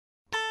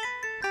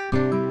On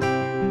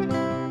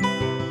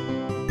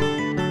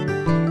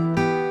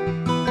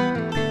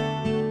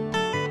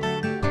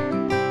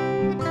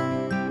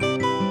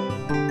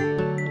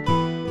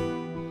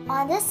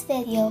this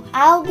video,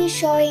 I'll be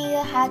showing you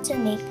how to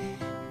make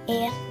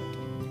an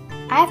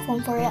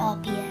iPhone for your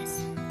LPS.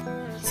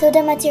 So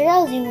the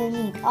materials you will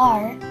need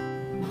are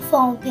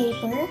foam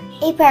paper,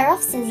 a pair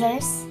of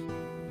scissors,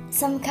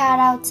 some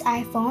cutouts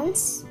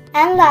iPhones,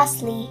 and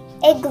lastly,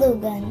 a glue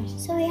gun.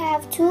 So we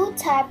have two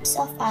types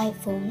of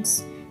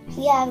iPhones.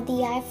 We have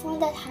the iPhone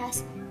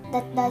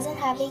that doesn't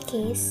have a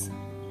case,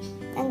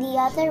 and the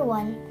other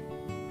one,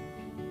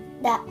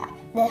 the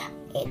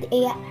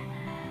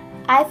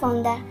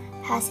iPhone that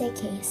has a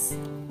case.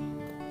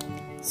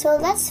 So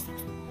let's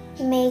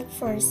make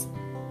first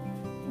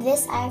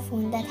this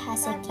iPhone that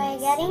has a case by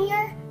getting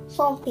your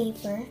foam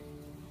paper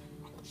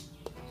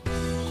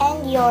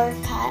and your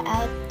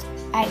cutout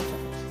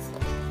iPhones,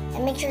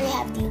 and make sure you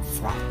have the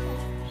front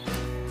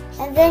one,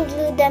 and then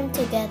glue them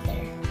together.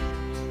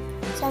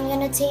 So I'm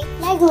gonna take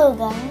my glue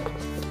gun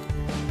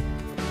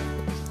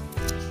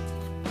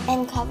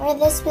and cover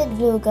this with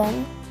glue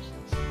gun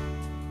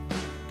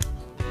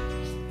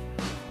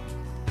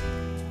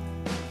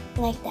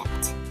like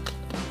that.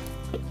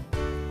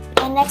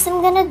 And next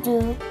I'm gonna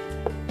do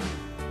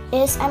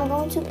is I'm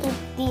going to put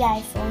the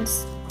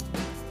iPhones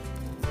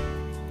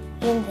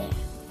in there.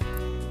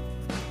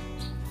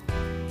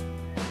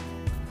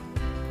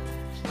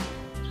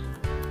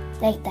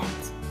 Like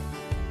that.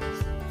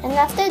 And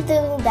after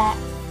doing that,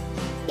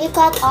 you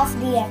cut off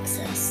the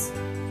excess.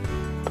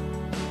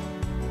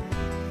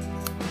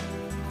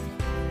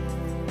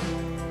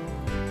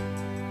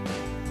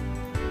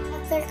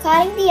 After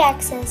cutting the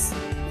excess,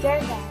 you're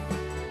done.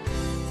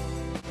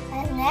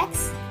 And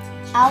next,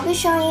 I'll be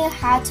showing you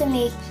how to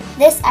make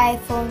this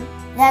iPhone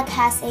that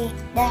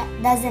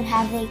doesn't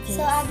have a case.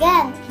 So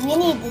again, we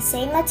need the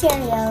same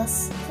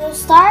materials. So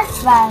start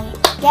by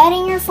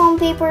getting your foam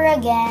paper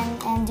again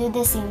and do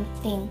the same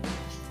thing.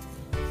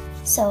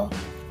 So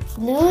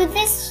glue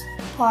this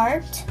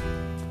part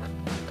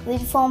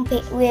with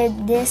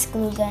with this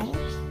glue gun,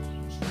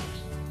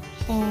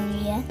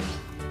 and yeah,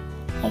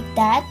 like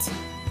that,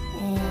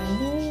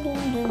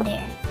 and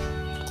there.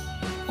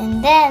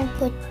 And then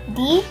put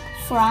the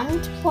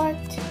front part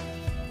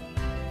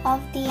of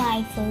the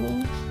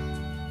iPhone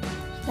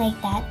like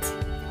that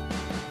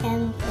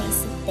and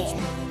place it there.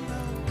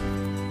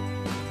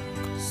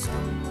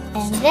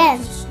 And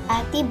then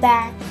at the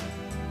back,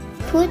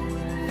 put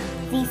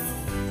the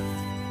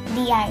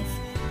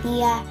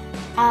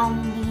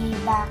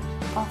back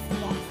of the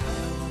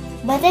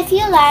iPhone. But if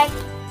you like,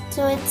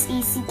 so it's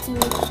easy to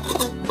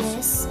put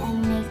this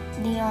and make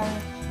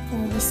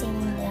the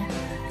same there.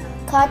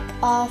 Cut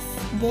off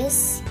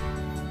this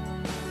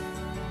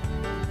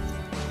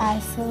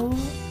iPhone.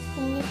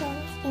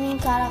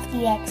 Cut off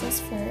the excess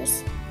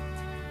first,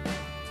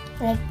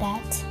 like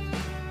that,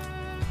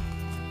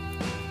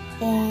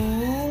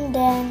 and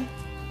then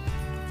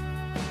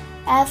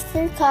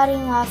after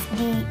cutting off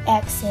the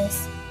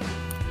excess,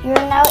 you're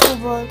now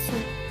able to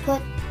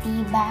put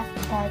the back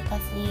part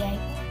of the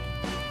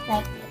iPhone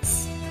like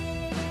this.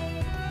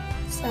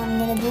 So I'm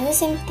gonna do the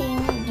same thing,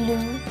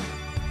 glue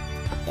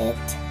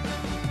it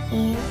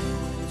in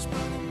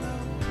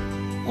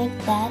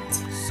like that,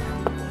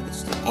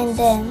 and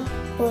then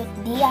put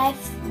the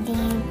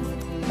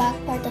back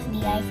part of the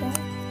iPhone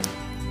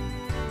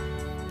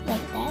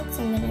like that.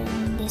 So I'm gonna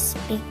do this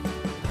big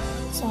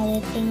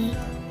solid thingy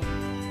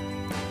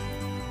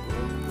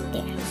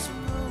there.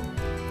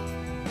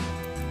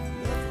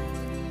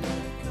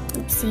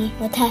 Oopsie,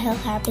 what the hell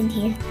happened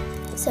here?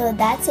 So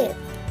that's it,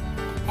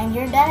 and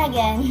you're done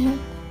again.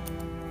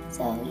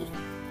 So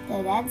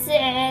that's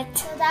it.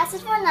 So that's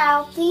it for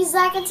now. Please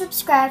like and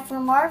subscribe for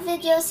more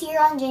videos here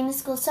on JaimeeS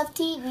School Stuff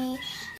TV.